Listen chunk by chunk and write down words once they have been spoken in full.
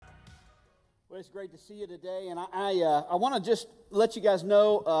It's great to see you today, and I want to just let you guys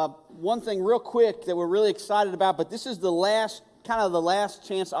know one thing real quick that we're really excited about. But this is the last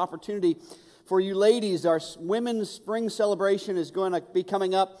chance opportunity for you ladies. Our women's spring celebration is going to be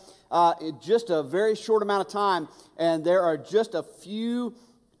coming up in just a very short amount of time, and there are just a few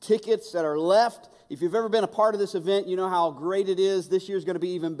tickets that are left. If you've ever been a part of this event, you know how great it is. This year's going to be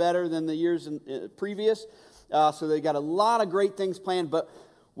even better than the years previous. So they got a lot of great things planned, but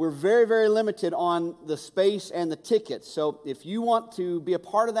we're very, very limited on the space and the tickets. So if you want to be a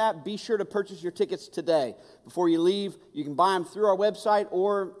part of that, be sure to purchase your tickets today. Before you leave, you can buy them through our website,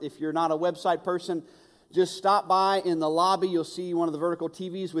 or if you're not a website person, just stop by in the lobby. You'll see one of the vertical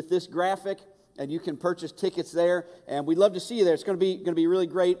TVs with this graphic, and you can purchase tickets there. And we'd love to see you there. It's going to be really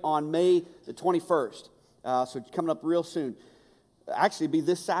great on May the 21st. So it's coming up real soon. Actually, it'll be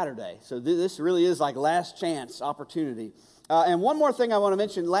this Saturday. So this really is like last chance opportunity. And one more thing I want to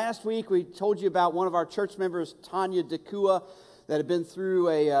mention. Last week, we told you about one of our church members, Tanya Dekua, that had been through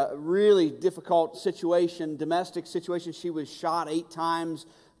a really difficult situation, domestic situation. She was shot 8 times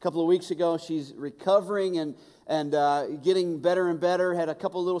a couple of weeks ago. She's recovering and getting better and better. Had a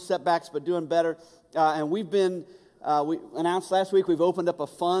couple of little setbacks, but doing better. And we announced last week we've opened up a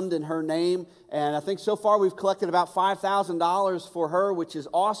fund in her name. And I think so far we've collected about $5,000 for her, which is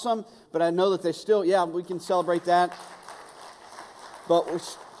awesome. But I know that we can celebrate that. But we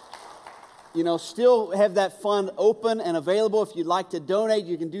still have that fund open and available. If you'd like to donate,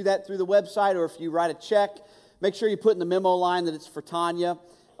 you can do that through the website, or if you write a check, make sure you put in the memo line that it's for Tanya.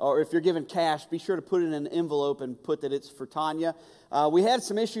 Or if you're giving cash, be sure to put it in an envelope and put that it's for Tanya. We had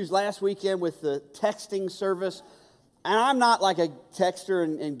some issues last weekend with the texting service. And I'm not like a texter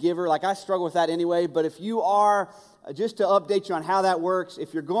and giver. Like, I struggle with that anyway. But if you are, just to update you on how that works,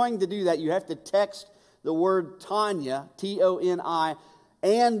 if you're going to do that, you have to text the word Tanya, T-O-N-I,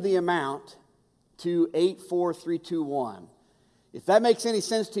 and the amount to 84321. If that makes any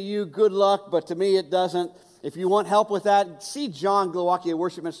sense to you, good luck, but to me it doesn't. If you want help with that, see John Glowacki, a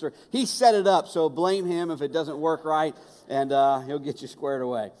worship minister. He set it up, so blame him if it doesn't work right, and he'll get you squared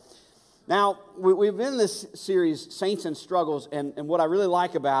away. Now, we've been in this series, Saints and Struggles, and what I really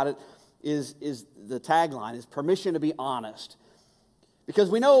like about it is the tagline, is permission to be honest.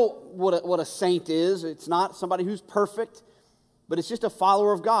 Because we know what a saint is. It's not somebody who's perfect, but it's just a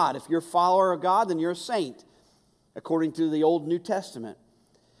follower of God. If you're a follower of God, then you're a saint, according to the Old New Testament.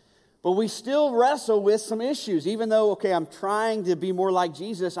 But we still wrestle with some issues. Even though, I'm trying to be more like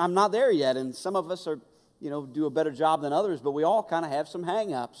Jesus, I'm not there yet. And some of us do a better job than others, but we all kind of have some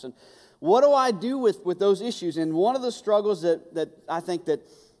hang-ups. And what do I do with those issues? And one of the struggles that I think that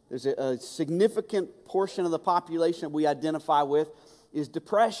there's a significant portion of the population that we identify with is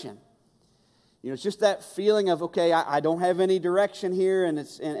depression. It's just that feeling of, I don't have any direction here, and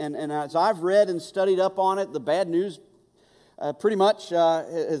as I've read and studied up on it, the bad news pretty much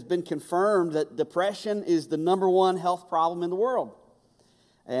has been confirmed that depression is the number one health problem in the world.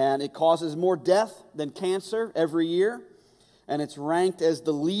 And it causes more death than cancer every year, and it's ranked as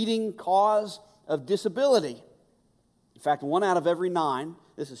the leading cause of disability. In fact, 1 out of every 9,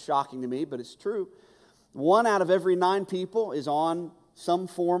 this is shocking to me, but it's true, 1 out of every 9 people is on some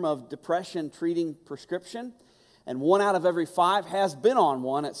form of depression treating prescription, and 1 out of every 5 has been on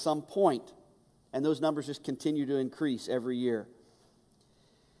one at some point. And those numbers just continue to increase every year.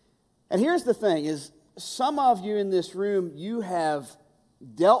 And here's the thing, is some of you in this room, you have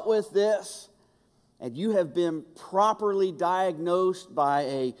dealt with this, and you have been properly diagnosed by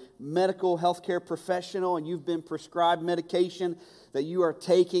a medical healthcare professional, and you've been prescribed medication that you are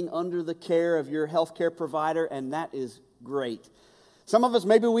taking under the care of your healthcare provider, and that is great. Some of us,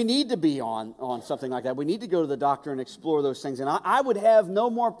 maybe we need to be on something like that. We need to go to the doctor and explore those things. And I would have no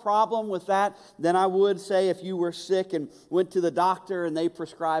more problem with that than I would, say, if you were sick and went to the doctor and they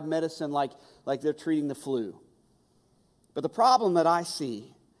prescribed medicine like they're treating the flu. But the problem that I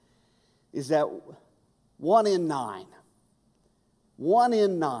see is that 1 in 9,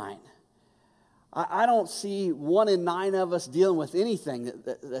 I don't see 1 in 9 of us dealing with anything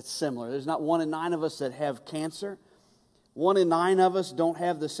that's similar. There's not 1 in 9 of us that have cancer. 1 in 9 of us don't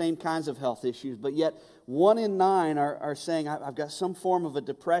have the same kinds of health issues, but yet 1 in 9 are saying, I've got some form of a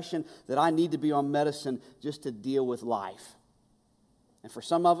depression that I need to be on medicine just to deal with life. And for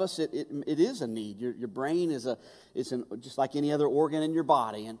some of us, it is a need. Your brain is just like any other organ in your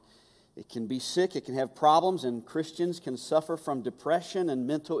body, and it can be sick, it can have problems, and Christians can suffer from depression and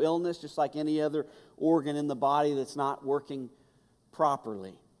mental illness just like any other organ in the body that's not working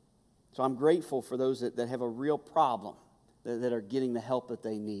properly. So I'm grateful for those that have a real problem, that are getting the help that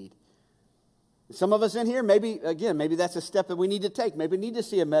they need. Some of us in here, maybe that's a step that we need to take. Maybe need to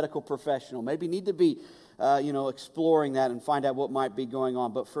see a medical professional. Maybe need to be, exploring that and find out what might be going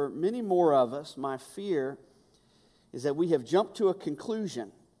on. But for many more of us, my fear is that we have jumped to a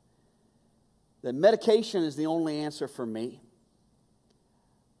conclusion that medication is the only answer for me.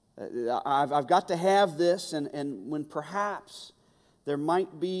 I've got to have this, and when perhaps there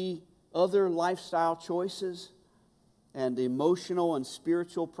might be other lifestyle choices and emotional and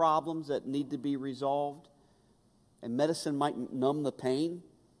spiritual problems that need to be resolved, and medicine might numb the pain,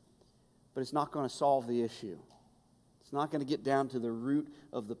 but it's not going to solve the issue. It's not going to get down to the root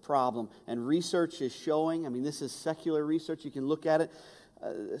of the problem. And research is showing, this is secular research, you can look at it,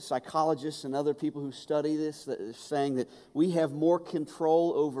 psychologists and other people who study this that are saying that we have more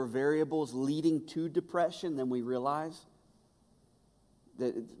control over variables leading to depression than we realize.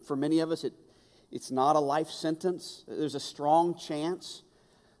 That for many of us, it's not a life sentence. There's a strong chance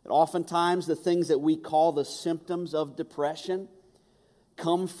that oftentimes the things that we call the symptoms of depression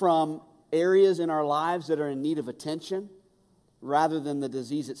come from areas in our lives that are in need of attention rather than the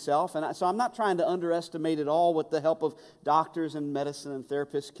disease itself. And so I'm not trying to underestimate at all what the help of doctors and medicine and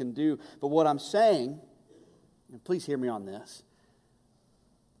therapists can do. But what I'm saying, and please hear me on this,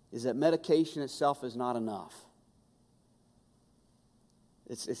 is that medication itself is not enough.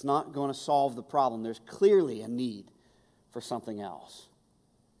 It's not going to solve the problem. There's clearly a need for something else.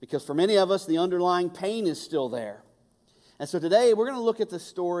 Because for many of us, the underlying pain is still there. And so today, we're going to look at the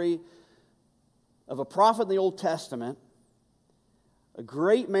story of a prophet in the Old Testament, a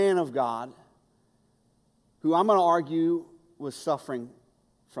great man of God, who I'm going to argue was suffering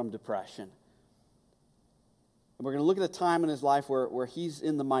from depression. And we're going to look at a time in his life where he's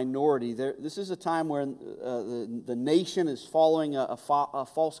in the minority. This is a time where the nation is following a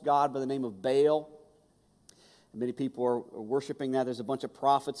false god by the name of Baal. Many people are worshiping that. There's a bunch of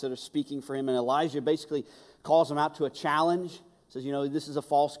prophets that are speaking for him. And Elijah basically calls them out to a challenge. Says, this is a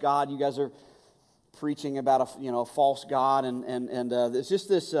false god. You guys are preaching about a false god. And there's just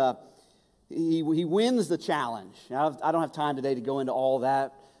this, he wins the challenge. Now, I don't have time today to go into all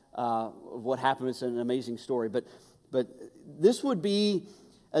that, what happened. It's an amazing story. But this would be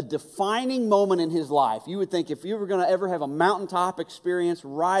a defining moment in his life. You would think if you were going to ever have a mountaintop experience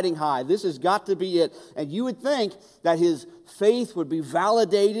riding high, this has got to be it. And you would think that his faith would be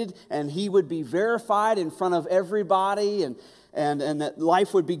validated and he would be verified in front of everybody and that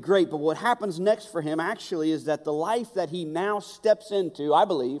life would be great. But what happens next for him actually is that the life that he now steps into, I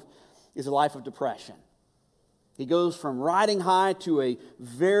believe, is a life of depression. He goes from riding high to a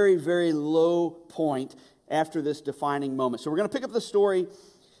very, very low point after this defining moment. So we're going to pick up the story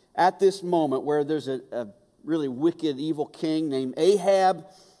at this moment where there's a really wicked, evil king named Ahab,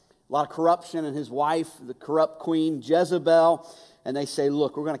 a lot of corruption, and his wife, the corrupt queen Jezebel, and they say,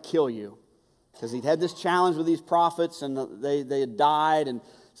 look, we're going to kill you. Because he'd had this challenge with these prophets, and they had died, and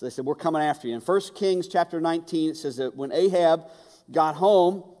so they said, we're coming after you. In 1 Kings chapter 19, it says that when Ahab got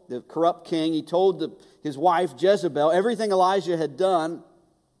home, the corrupt king, he told his wife Jezebel everything Elijah had done,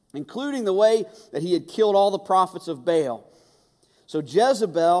 including the way that he had killed all the prophets of Baal. So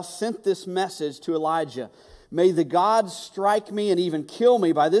Jezebel sent this message to Elijah. May the gods strike me and even kill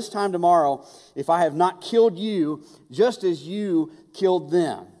me by this time tomorrow if I have not killed you just as you killed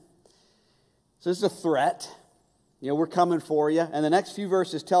them. So this is a threat. We're coming for you. And the next few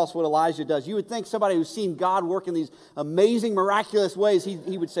verses tell us what Elijah does. You would think somebody who's seen God work in these amazing, miraculous ways,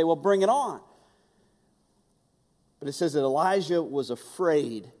 he would say, well, bring it on. But it says that Elijah was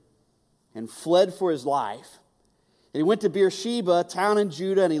afraid and fled for his life. And he went to Beersheba, a town in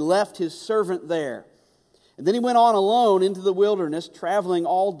Judah, and he left his servant there. And then he went on alone into the wilderness, traveling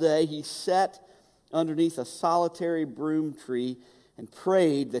all day. He sat underneath a solitary broom tree and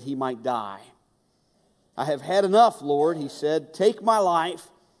prayed that he might die. I have had enough, Lord, he said. Take my life,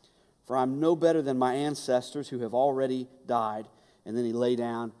 for I'm no better than my ancestors who have already died. And then he lay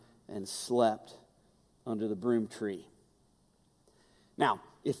down and slept under the broom tree. Now,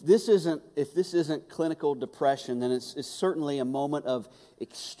 if this isn't clinical depression, then it's certainly a moment of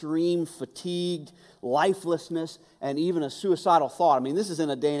extreme fatigue, lifelessness, and even a suicidal thought. This is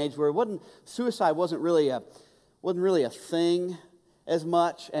in a day and age where suicide wasn't really a thing as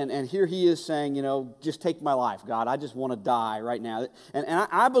much. And here he is saying, just take my life, God. I just want to die right now. And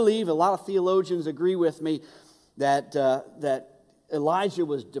I believe a lot of theologians agree with me that Elijah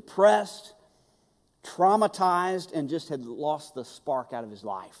was depressed, traumatized, and just had lost the spark out of his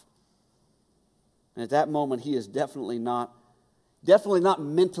life. And at that moment, he is definitely not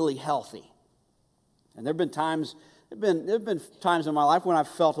mentally healthy. And there have been times in my life when I've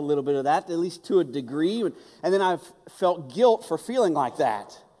felt a little bit of that, at least to a degree, and then I've felt guilt for feeling like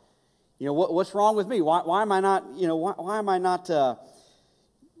that. What's wrong with me? Why am I not, why am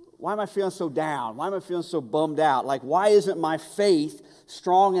I feeling so down? Why am I feeling so bummed out? Like, why isn't my faith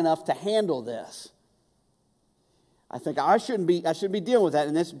strong enough to handle this? I think I shouldn't be dealing with that.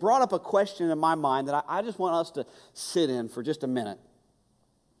 And it's brought up a question in my mind that I just want us to sit in for just a minute.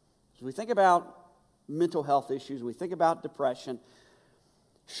 As we think about mental health issues, we think about depression,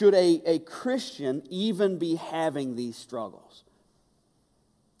 should a Christian even be having these struggles?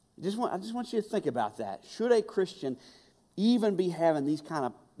 I just want you to think about that. Should a Christian even be having these kind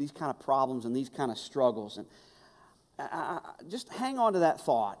of problems and these kind of struggles? And just hang on to that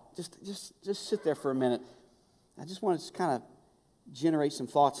thought. Just sit there for a minute. I just want to kind of generate some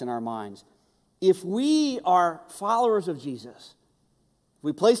thoughts in our minds. If we are followers of Jesus,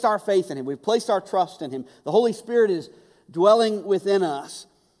 we placed our faith in Him, we've placed our trust in Him, the Holy Spirit is dwelling within us,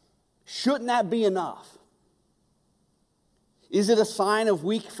 shouldn't that be enough? Is it a sign of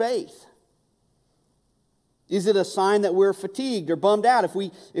weak faith? Is it a sign that we're fatigued or bummed out? If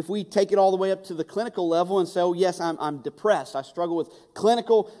we take it all the way up to the clinical level and say, oh, yes, I'm depressed, I struggle with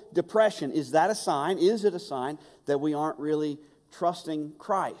clinical depression, is that a sign? Is it a sign that we aren't really trusting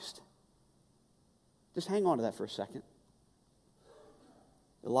Christ? Just hang on to that for a second.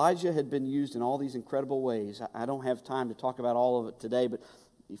 Elijah had been used in all these incredible ways. I don't have time to talk about all of it today, but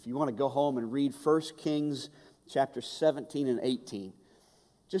if you want to go home and read 1 Kings chapter 17 and 18,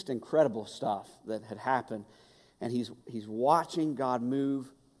 just incredible stuff that had happened. And he's watching God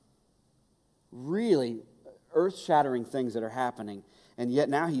move, really earth-shattering things that are happening. And yet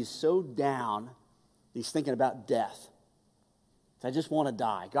now he's so down, he's thinking about death. I just want to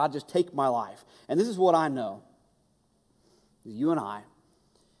die. God, just take my life. And this is what I know. You and I,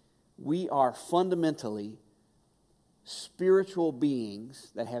 we are fundamentally spiritual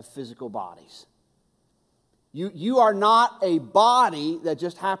beings that have physical bodies. You are not a body that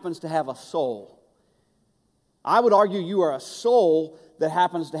just happens to have a soul. I would argue you are a soul that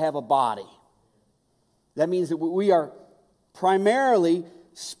happens to have a body. That means that we are primarily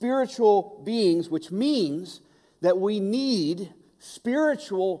spiritual beings, which means that we need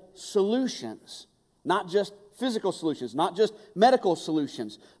spiritual solutions, not just physical solutions, not just medical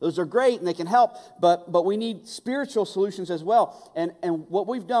solutions. Those are great and they can help, but we need spiritual solutions as well. And what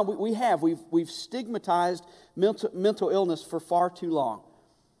we've done, we've stigmatized mental illness for far too long.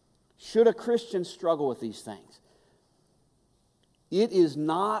 Should a Christian struggle with these things? It is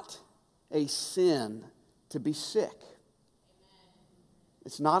not a sin to be sick.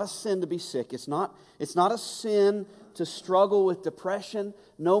 It's not a sin to be sick. It's not a sin to struggle with depression,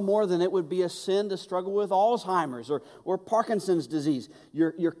 no more than it would be a sin to struggle with Alzheimer's or Parkinson's disease.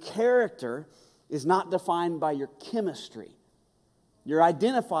 Your character is not defined by your chemistry. Your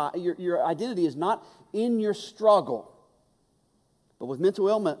identity is not in your struggle. But with mental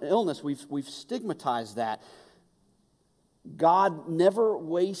illness, we've stigmatized that. God never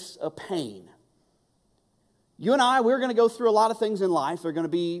wastes a pain. You and I, we're going to go through a lot of things in life. They're going to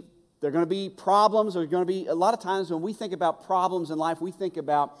be problems. There's going to be a lot of times when we think about problems in life, we think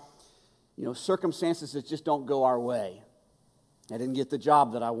about, circumstances that just don't go our way. I didn't get the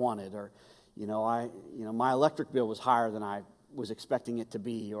job that I wanted, or, my electric bill was higher than I was expecting it to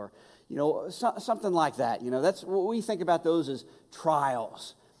be, or, something like that. That's what we think about those as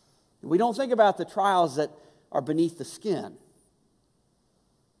trials. We don't think about the trials that are beneath the skin.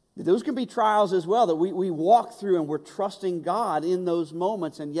 Those can be trials as well that we walk through, and we're trusting God in those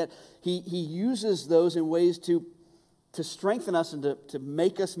moments, and yet He uses those in ways to strengthen us and to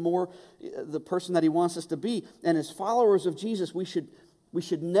make us more the person that He wants us to be. And as followers of Jesus, we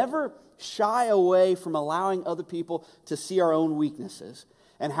should never shy away from allowing other people to see our own weaknesses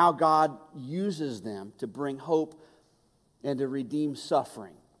and how God uses them to bring hope and to redeem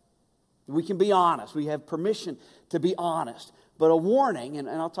suffering. We can be honest. We have permission to be honest. But a warning, and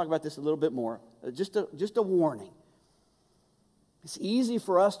I'll talk about this a little bit more, just a warning. It's easy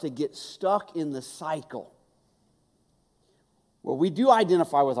for us to get stuck in the cycle where we do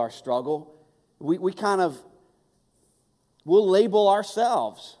identify with our struggle. We'll label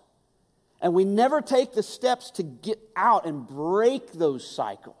ourselves. And we never take the steps to get out and break those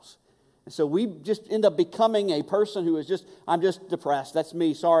cycles. And so we just end up becoming a person who is I'm just depressed. That's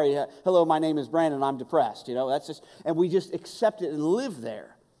me. Sorry. Hello, my name is Brandon. I'm depressed. And we just accept it and live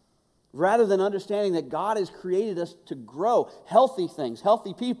there. Rather than understanding that God has created us to grow. Healthy things,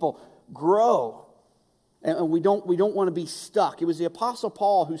 healthy people grow. And we don't want to be stuck. It was the Apostle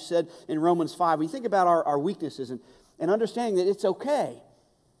Paul who said in Romans 5, we think about our weaknesses and understanding that it's okay.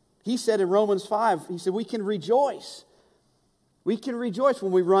 He said in Romans 5, he said, we can rejoice. We can rejoice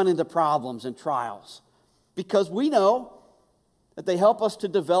when we run into problems and trials because we know that they help us to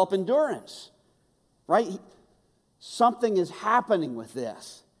develop endurance, right? Something is happening with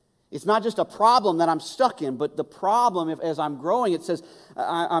this. It's not just a problem that I'm stuck in, but the problem, as I'm growing, it says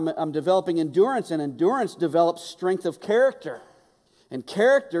I'm developing endurance, and endurance develops strength of character. And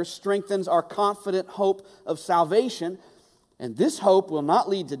character strengthens our confident hope of salvation. And this hope will not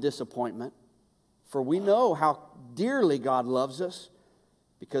lead to disappointment, for we know how dearly God loves us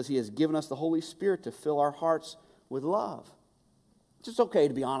because He has given us the Holy Spirit to fill our hearts with love. It's just okay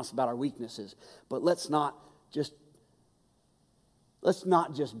to be honest about our weaknesses, but let's not just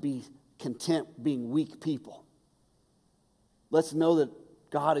be content being weak people. Let's know that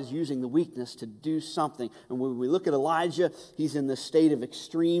God is using the weakness to do something. And when we look at Elijah, he's in this state of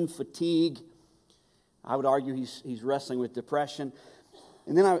extreme fatigue. I would argue he's wrestling with depression.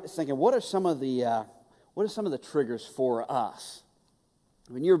 And then I was thinking, what are some of the triggers for us?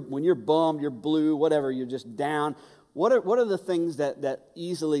 When you're bummed, you're blue, whatever, you're just down. What are the things that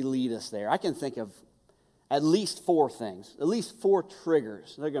easily lead us there? I can think of at least 4 things, at least 4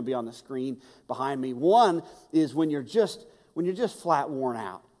 triggers. They're going to be on the screen behind me. One is when you're just flat worn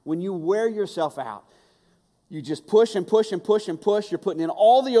out, when you wear yourself out. You just push and push and push and push. You're putting in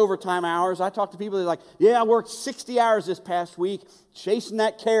all the overtime hours. I talk to people that are like, yeah, I worked 60 hours this past week, chasing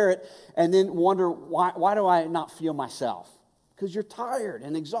that carrot, and then wonder, why do I not feel myself? Because you're tired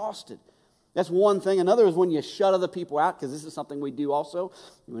and exhausted. That's one thing. Another is when you shut other people out, because this is something we do also.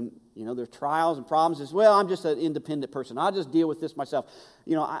 When, there are trials and problems, it's, well, I'm just an independent person. I'll just deal with this myself.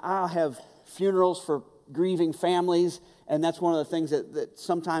 I'll have funerals for grieving families, and that's one of the things that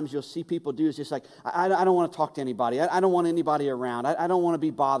sometimes you'll see people do is just like, I don't want to talk to anybody. I don't want anybody around. I don't want to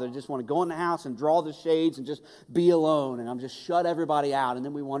be bothered. I just want to go in the house and draw the shades and just be alone, and I'm just shut everybody out. And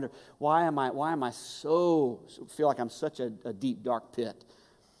then we wonder, why am I so feel like I'm such a deep, dark pit?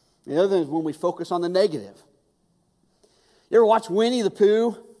 The other thing is when we focus on the negative. You ever watch Winnie the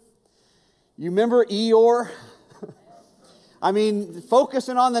Pooh? You remember Eeyore? I mean,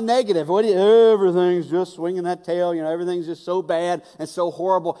 focusing on the negative. Everything's just swinging that tail. Everything's just so bad and so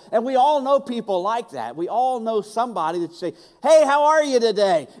horrible. And we all know people like that. We all know somebody that say, hey, how are you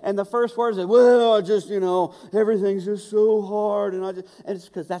today? And the first words are, well, just, everything's just so hard. And it's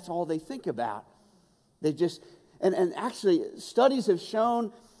because that's all they think about. They just, and actually, studies have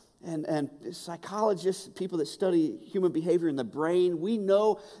shown, and psychologists, people that study human behavior in the brain, we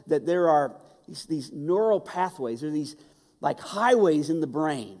know that there are these neural pathways, or these like highways in the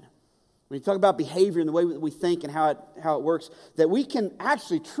brain. When you talk about behavior and the way we think and how it works, that we can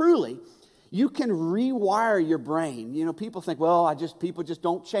actually truly, you can rewire your brain. People think, well, people just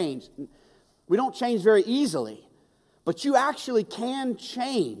don't change. We don't change very easily, but you actually can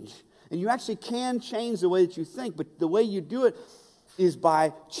change, and you actually can change the way that you think, but the way you do it is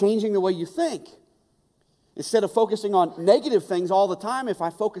by changing the way you think. Instead of focusing on negative things all the time, if I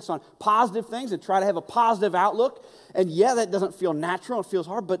focus on positive things and try to have a positive outlook, and that doesn't feel natural, it feels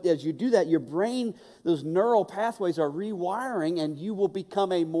hard, but as you do that, your brain, those neural pathways are rewiring, and you will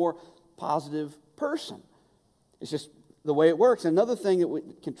become a more positive person. It's just the way it works. Another thing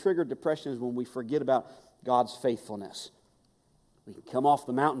that can trigger depression is when we forget about God's faithfulness. We can come off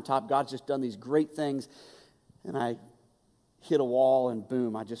the mountaintop, God's just done these great things, and I hit a wall, and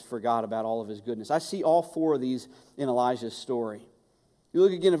boom, I just forgot about all of His goodness. I see all 4 of these in Elijah's story. You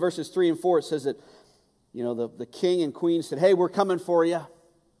look again at verses 3 and 4, it says that, the king and queen said, hey, we're coming for you.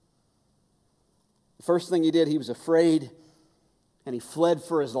 The first thing he did, he was afraid, and he fled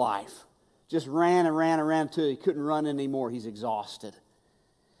for his life. Just ran and ran and ran until he couldn't run anymore. He's exhausted.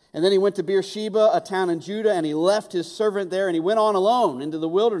 And then he went to Beersheba, a town in Judah, and he left his servant there, and he went on alone into the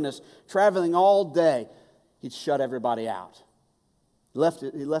wilderness, traveling all day. He'd shut everybody out. He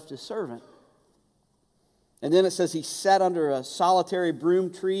left his servant. And then it says he sat under a solitary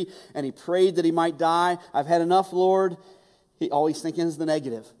broom tree and he prayed that he might die. I've had enough, Lord. All he's thinking is the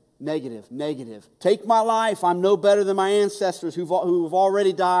negative. Negative. Take my life. I'm no better than my ancestors who've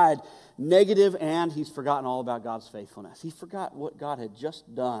already died. Negative, and he's forgotten all about God's faithfulness. He forgot what God had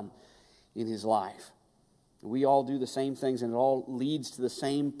just done in his life. We all do the same things, and it all leads to the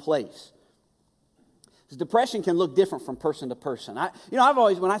same place. Depression can look different from person to person. I've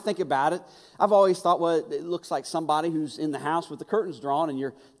always, when I think about it, I've always thought, well, it looks like somebody who's in the house with the curtains drawn and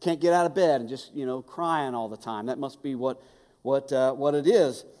you can't get out of bed and just, crying all the time. That must be what it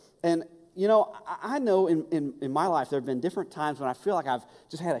is. And, I know in my life there have been different times when I feel like I've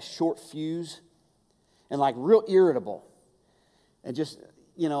just had a short fuse and like real irritable. And just,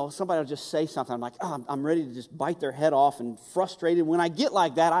 somebody will just say something. I'm like, I'm ready to just bite their head off and frustrated. When I get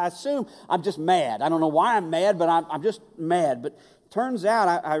like that, I assume I'm just mad. I don't know why I'm mad, but I'm just mad. But turns out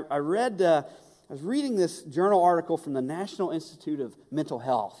I read I was reading this journal article from the National Institute of Mental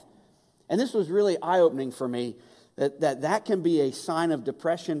Health. And this was really eye-opening for me, that can be a sign of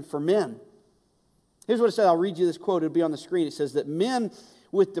depression for men. Here's what it says. I'll read you this quote. It'll be on the screen. It says that men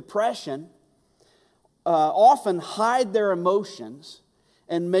with depression often hide their emotions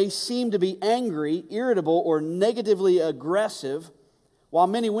and may seem to be angry, irritable, or negatively aggressive, while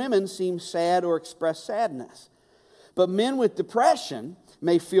many women seem sad or express sadness. But men with depression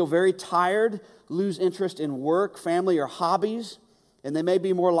may feel very tired, lose interest in work, family, or hobbies, and they may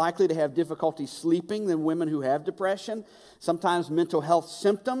be more likely to have difficulty sleeping than women who have depression. Sometimes mental health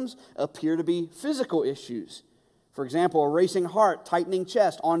symptoms appear to be physical issues. For example, a racing heart, tightening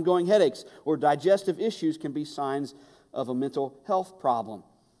chest, ongoing headaches, or digestive issues can be signs of a mental health problem.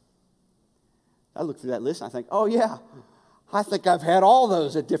 I look through that list and I think, oh yeah, I think I've had all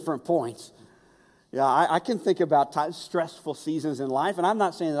those at different points. Yeah, I can think about stressful seasons in life, and I'm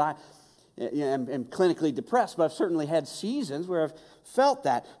not saying that I am clinically depressed, but I've certainly had seasons where I've felt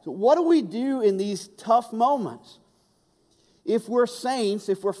that. So what do we do in these tough moments? If we're saints,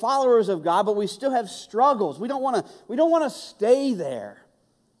 if we're followers of God, but we still have struggles, we don't want to stay there.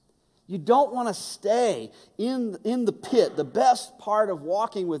 You don't want to stay in the pit. The best part of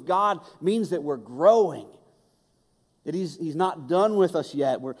walking with God means that we're growing. That He's not done with us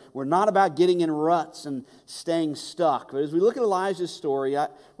yet. We're not about getting in ruts and staying stuck. But as we look at Elijah's story, we're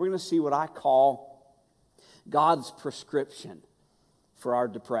going to see what I call God's prescription for our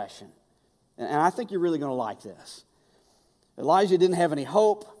depression. And I think you're really going to like this. Elijah didn't have any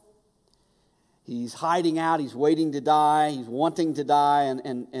hope. He's hiding out. He's waiting to die. He's wanting to die.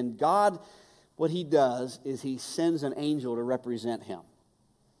 And God, what He does is He sends an angel to represent him.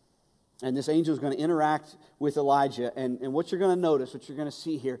 And this angel is going to interact with Elijah. And what you're going to notice, what you're going to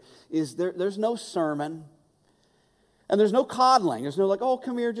see here, is there's no sermon. And there's no coddling. There's no like, oh,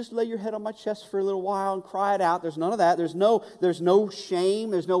 come here, just lay your head on my chest for a little while and cry it out. There's none of that. There's no shame.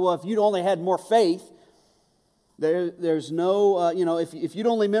 There's no, well, if you'd only had more faith. There's no, if you'd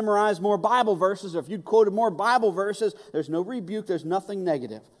only memorized more Bible verses, or if you'd quoted more Bible verses, there's no rebuke, there's nothing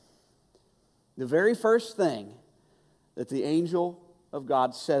negative. The very first thing that the angel of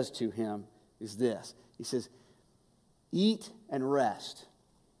God says to him is this. He says, eat and rest.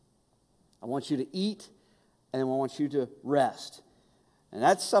 I want you to eat and I want you to rest. And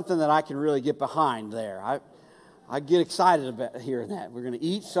that's something that I can really get behind there. I get excited about hearing that. We're going to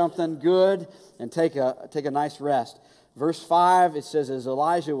eat something good and take a nice rest. Verse 5, it says, as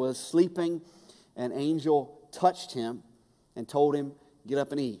Elijah was sleeping, an angel touched him and told him, get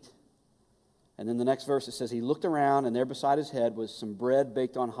up and eat. And then the next verse, it says, he looked around, and there beside his head was some bread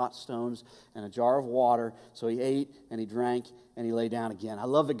baked on hot stones and a jar of water. So he ate and he drank and he lay down again. I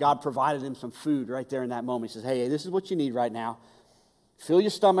love that God provided him some food right there in that moment. He says, hey, this is what you need right now. Fill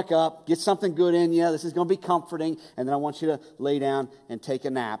your stomach up, get something good in you. This is going to be comforting. And then I want you to lay down and take a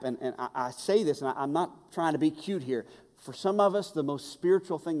nap. And I say this, and I'm not trying to be cute here. For some of us, the most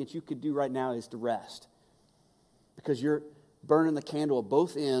spiritual thing that you could do right now is to rest. Because you're burning the candle at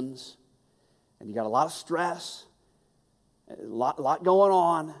both ends. And you got a lot of stress, a lot going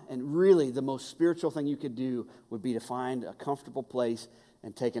on. And really, the most spiritual thing you could do would be to find a comfortable place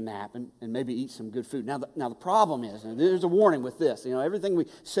and take a nap and maybe eat some good food. Now the problem is, and there's a warning with this, everything we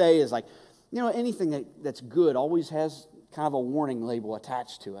say is like, anything that's good always has kind of a warning label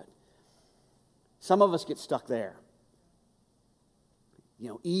attached to it. Some of us get stuck there.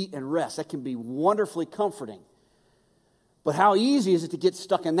 Eat and rest. That can be wonderfully comforting. But how easy is it to get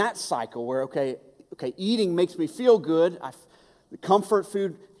stuck in that cycle where, okay, eating makes me feel good. The comfort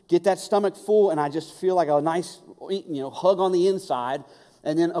food, get that stomach full, and I just feel like a nice, hug on the inside.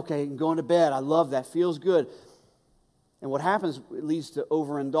 And then, okay, going to bed. I love that. Feels good. And what happens, it leads to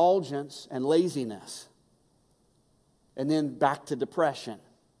overindulgence and laziness. And then back to depression.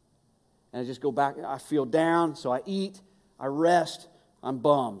 And I just go back. I feel down, so I eat, I rest, I'm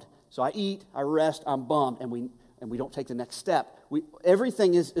bummed. So I eat, I rest, I'm bummed. And we don't take the next step.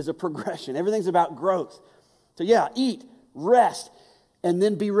 Everything is a progression. Everything's about growth. So yeah, eat, rest, and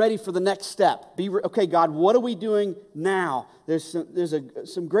then be ready for the next step. Okay, God, what are we doing now? There's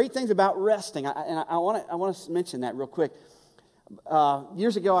some great things about resting, and I want to mention that real quick.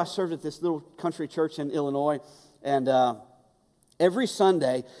 Years ago, I served at this little country church in Illinois, and every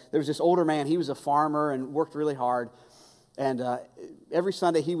Sunday there was this older man. He was a farmer and worked really hard, and every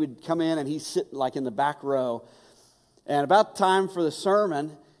Sunday he would come in and he'd sit like in the back row. And about time for the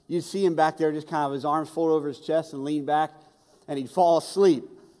sermon, you'd see him back there, just kind of his arms folded over his chest and lean back. And he'd fall asleep.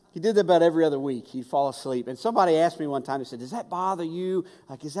 He did that about every other week. He'd fall asleep. And somebody asked me one time, they said, does that bother you?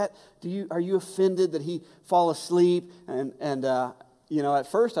 Like, are you offended that he fall asleep? And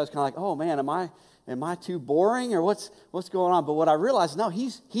at first I was kind of like, oh man, am I too boring or what's going on? But what I realized, no,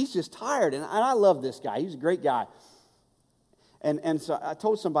 he's just tired. And I love this guy. He's a great guy. And so I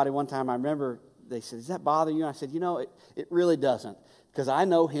told somebody one time, I remember they said, does that bother you? And I said, it really doesn't. Because I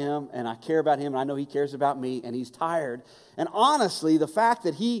know him and I care about him and I know he cares about me and he's tired. And honestly, the fact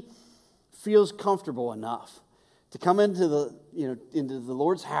that he feels comfortable enough to come into the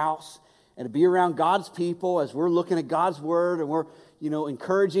Lord's house and to be around God's people as we're looking at God's word and we're,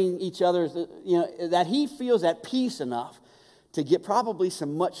 encouraging each other, that he feels at peace enough to get probably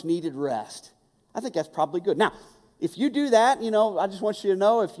some much needed rest. I think that's probably good. Now, if you do that, I just want you to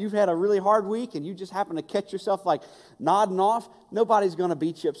know if you've had a really hard week and you just happen to catch yourself like nodding off, nobody's going to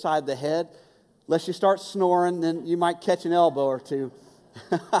beat you upside the head. Unless you start snoring, then you might catch an elbow or two.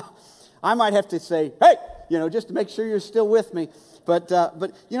 I might have to say, hey, just to make sure you're still with me. But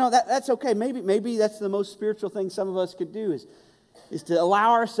that's okay. Maybe that's the most spiritual thing some of us could do is to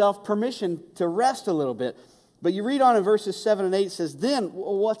allow ourselves permission to rest a little bit. But you read on in verses 7 and 8, it says, then,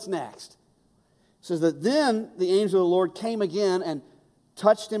 what's next? It says that then the angel of the Lord came again and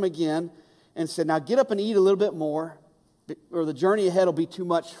touched him again and said, now get up and eat a little bit more, or the journey ahead will be too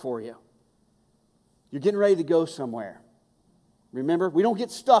much for you. You're getting ready to go somewhere. Remember, we don't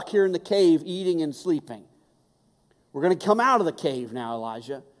get stuck here in the cave eating and sleeping. We're going to come out of the cave now,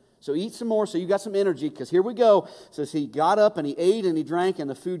 Elijah. So eat some more so you got some energy, because here we go. It says he got up and he ate and he drank, and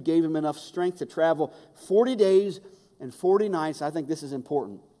the food gave him enough strength to travel 40 days and 40 nights. I think this is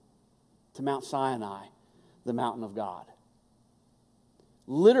important. To Mount Sinai, the mountain of God.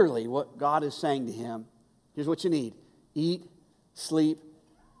 Literally, what God is saying to him, here's what you need. Eat, sleep,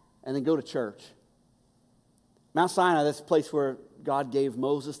 and then go to church. Mount Sinai, that's the place where God gave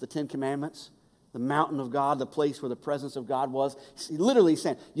Moses the 10 Commandments. The mountain of God, the place where the presence of God was. He literally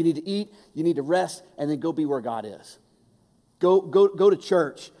saying, you need to eat, you need to rest, and then go be where God is. Go to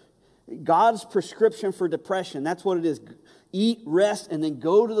church. God's prescription for depression, that's what it is. Eat, rest, and then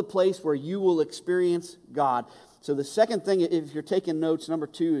go to the place where you will experience God. So the second thing, if you're taking notes, number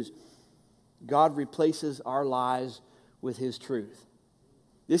 2 is God replaces our lies with His truth.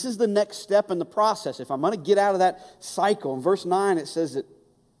 This is the next step in the process. If I'm going to get out of that cycle, in verse 9 it says that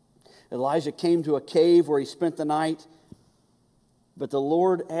Elijah came to a cave where he spent the night, but the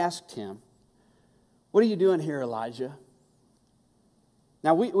Lord asked him, what are you doing here, Elijah?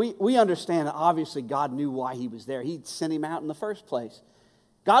 Now, we understand that obviously God knew why he was there. He'd sent him out in the first place.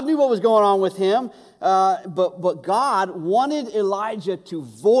 God knew what was going on with him, but God wanted Elijah to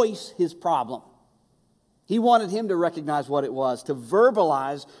voice his problem. He wanted him to recognize what it was, to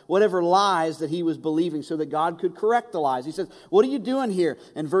verbalize whatever lies that he was believing so that God could correct the lies. He says, what are you doing here?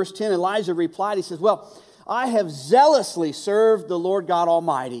 In verse 10, Elijah replied, he says, well, I have zealously served the Lord God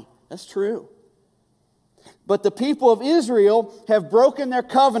Almighty. That's true. But the people of Israel have broken their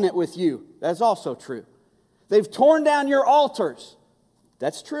covenant with you. That's also true. They've torn down your altars.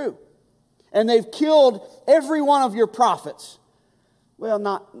 That's true. And they've killed every one of your prophets. Well,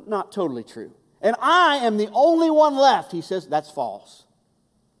 not totally true. And I am the only one left. He says, that's false.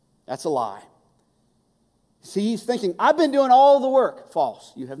 That's a lie. See, he's thinking, I've been doing all the work.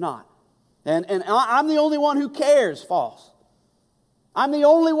 False. You have not. And I'm the only one who cares. False. I'm the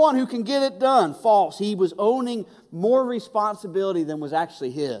only one who can get it done. False. He was owning more responsibility than was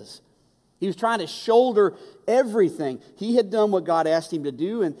actually his. He was trying to shoulder everything. He had done what God asked him to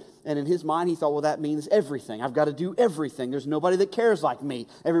do, and in his mind he thought, well, that means everything. I've got to do everything. There's nobody that cares like me.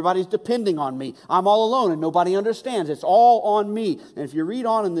 Everybody's depending on me. I'm all alone and nobody understands. It's all on me. And if you read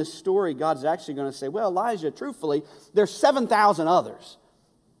on in this story, God's actually going to say, well, Elijah, truthfully, there's 7,000 others.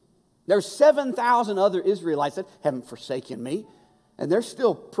 There's 7,000 other Israelites that haven't forsaken me. And they're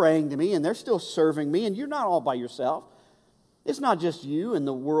still praying to me, and they're still serving me, and you're not all by yourself. It's not just you and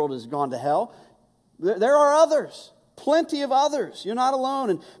the world has gone to hell. There are others, plenty of others. You're not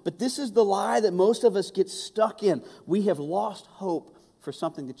alone. But this is the lie that most of us get stuck in. We have lost hope for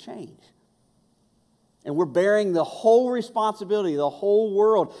something to change. And we're bearing the whole responsibility, the whole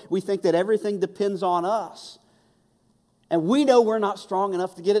world. We think that everything depends on us. And we know we're not strong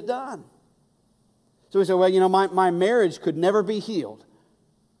enough to get it done. So we say, well, my marriage could never be healed.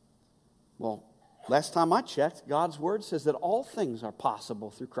 Well, last time I checked, God's Word says that all things are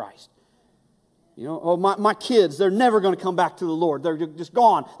possible through Christ. My kids, they're never going to come back to the Lord. They're just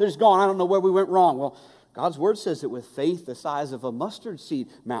gone. They're just gone. I don't know where we went wrong. Well, God's Word says that with faith the size of a mustard seed,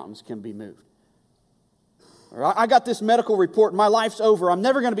 mountains can be moved. Or I got this medical report. My life's over. I'm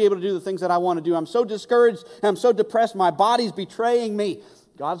never going to be able to do the things that I want to do. I'm so discouraged. I'm so depressed. My body's betraying me.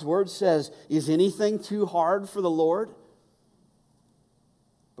 God's Word says, is anything too hard for the Lord?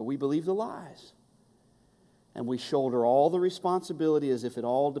 But we believe the lies. And we shoulder all the responsibility as if it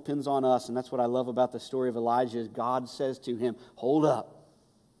all depends on us. And that's what I love about the story of Elijah is God says to him, hold up.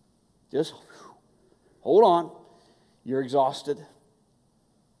 Just hold on. You're exhausted.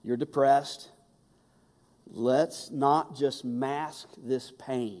 You're depressed. Let's not just mask this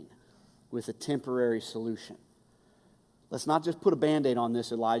pain with a temporary solution. Let's not just put a Band-Aid on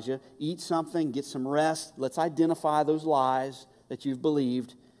this, Elijah. Eat something, get some rest. Let's identify those lies that you've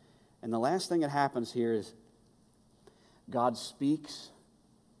believed. And the last thing that happens here is God speaks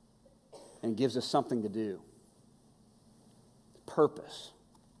and gives us something to do. Purpose.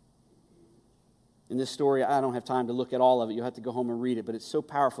 In this story, I don't have time to look at all of it. You'll have to go home and read it. But it's so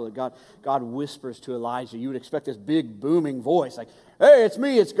powerful that God whispers to Elijah. You would expect this big booming voice like, hey, it's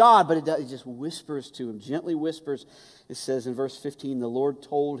me, it's God. But it just whispers to him, gently whispers. It says in verse 15, the Lord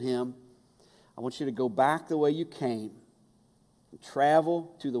told him, I want you to go back the way you came.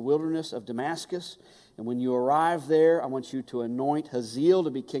 Travel to the wilderness of Damascus. And when you arrive there, I want you to anoint Hazael to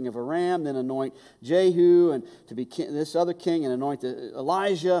be king of Aram, then anoint Jehu and to be this other king, and anoint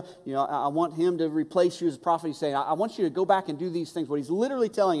Elijah. You know, I want him to replace you as a prophet. He's saying, I want you to go back and do these things. What he's literally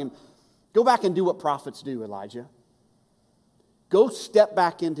telling him, go back and do what prophets do, Elijah. Go step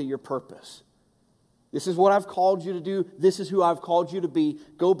back into your purpose. This is what I've called you to do. This is who I've called you to be.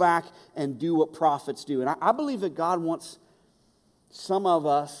 Go back and do what prophets do. And I believe that God wants some of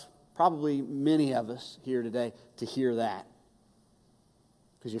us, probably many of us here today, to hear that.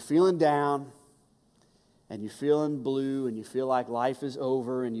 Because you're feeling down, and you're feeling blue, and you feel like life is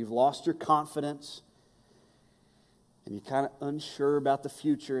over, and you've lost your confidence, and you're kind of unsure about the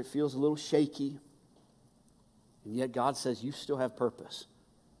future. It feels a little shaky. And yet God says, you still have purpose.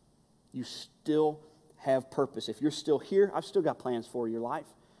 You still have purpose. If you're still here, I've still got plans for your life.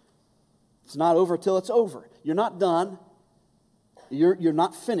 It's not over till it's over. You're not done. You're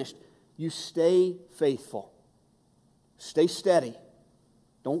not finished. You stay faithful. Stay steady.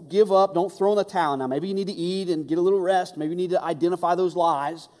 Don't give up. Don't throw in the towel. Now, maybe you need to eat and get a little rest. Maybe you need to identify those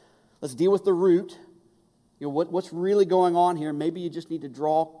lies. Let's deal with the root. You know, what's really going on here. Maybe you just need to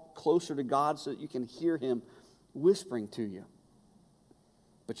draw closer to God so that you can hear Him whispering to you.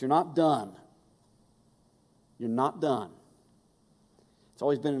 But you're not done. You're not done. It's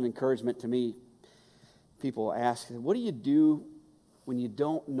always been an encouragement to me. People ask, what do you do when you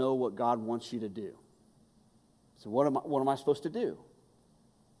don't know what God wants you to do? So what am I supposed to do?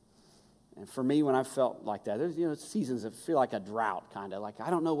 And for me, when I felt like that, there's seasons that feel like a drought, kind of like I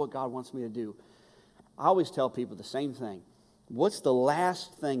don't know what God wants me to do. I always tell people the same thing. What's the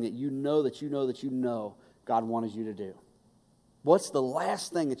last thing that you know God wanted you to do? What's the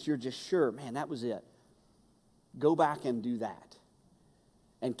last thing that you're just sure, man, that was it? Go back and do that.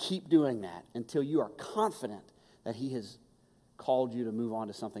 And keep doing that until you are confident that He has called you to move on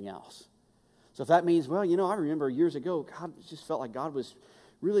to something else. So if that means, I remember years ago, God just felt like God was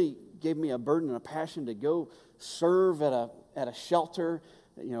really gave me a burden and a passion to go serve at a shelter,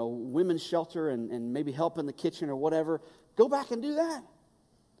 women's shelter, and maybe help in the kitchen or whatever. Go back and do that.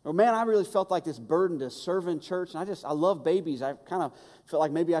 Or man, I really felt like this burden to serve in church, and I love babies. I kind of felt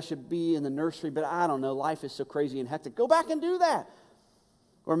like maybe I should be in the nursery, but I don't know, life is so crazy and hectic. Go back and do that.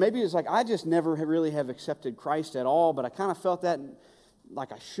 Or maybe it's like I just never really have accepted Christ at all, but I kind of felt that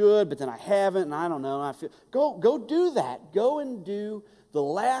like I should, but then I haven't, and I don't know. And I feel go do that. Go and do the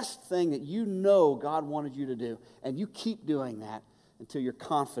last thing that you know God wanted you to do, and you keep doing that until you're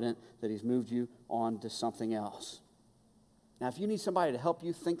confident that He's moved you on to something else. Now, if you need somebody to help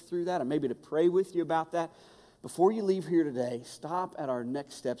you think through that, or maybe to pray with you about that, before you leave here today, stop at our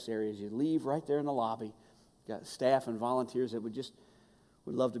Next Steps areas. You leave right there in the lobby. Got staff and volunteers that would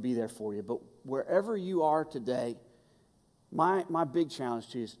love to be there for you. But wherever you are today, my big challenge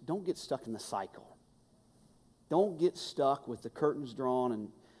to you is don't get stuck in the cycle. Don't get stuck with the curtains drawn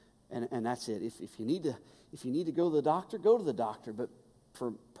and that's it. If you need to go to the doctor, go to the doctor. But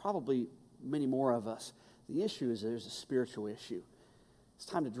for probably many more of us, the issue is there's a spiritual issue. It's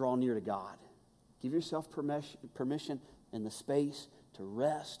time to draw near to God. Give yourself permission and the space to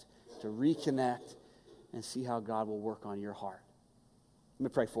rest, to reconnect, and see how God will work on your heart.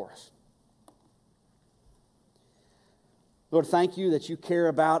 Let me pray for us. Lord, thank you that you care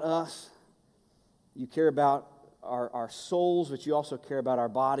about us. You care about our souls, but you also care about our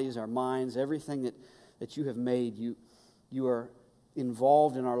bodies, our minds, everything that you have made. You are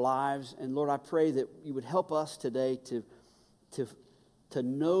involved in our lives. And Lord, I pray that you would help us today to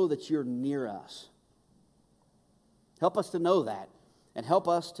know that you're near us. Help us to know that, and help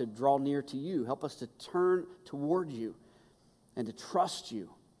us to draw near to you. Help us to turn toward you and to trust you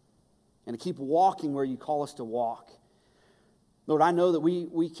and to keep walking where you call us to walk. Lord, I know that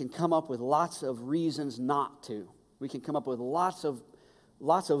we can come up with lots of reasons not to. We can come up with lots of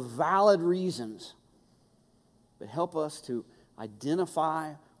valid reasons. But help us to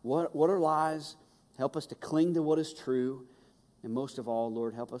identify what are lies. Help us to cling to what is true. And most of all,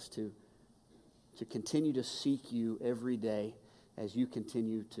 Lord, help us to continue to seek you every day as you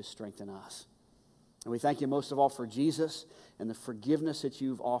continue to strengthen us. And we thank you most of all for Jesus and the forgiveness that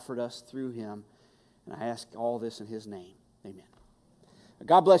you've offered us through him. And I ask all this in his name. Amen.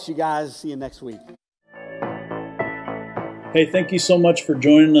 God bless you guys. See you next week. Hey, thank you so much for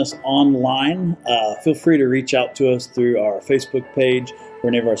joining us online. Feel free to reach out to us through our Facebook page or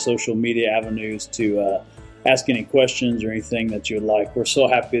any of our social media avenues to ask any questions or anything that you would like. We're so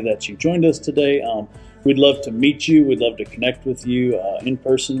happy that you joined us today. We'd love to meet you. We'd love to connect with you in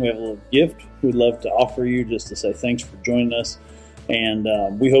person. We have a little gift we'd love to offer you just to say thanks for joining us.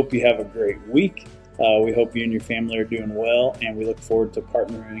 And we hope you have a great week. We hope you and your family are doing well, and we look forward to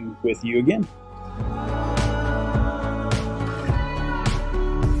partnering with you again.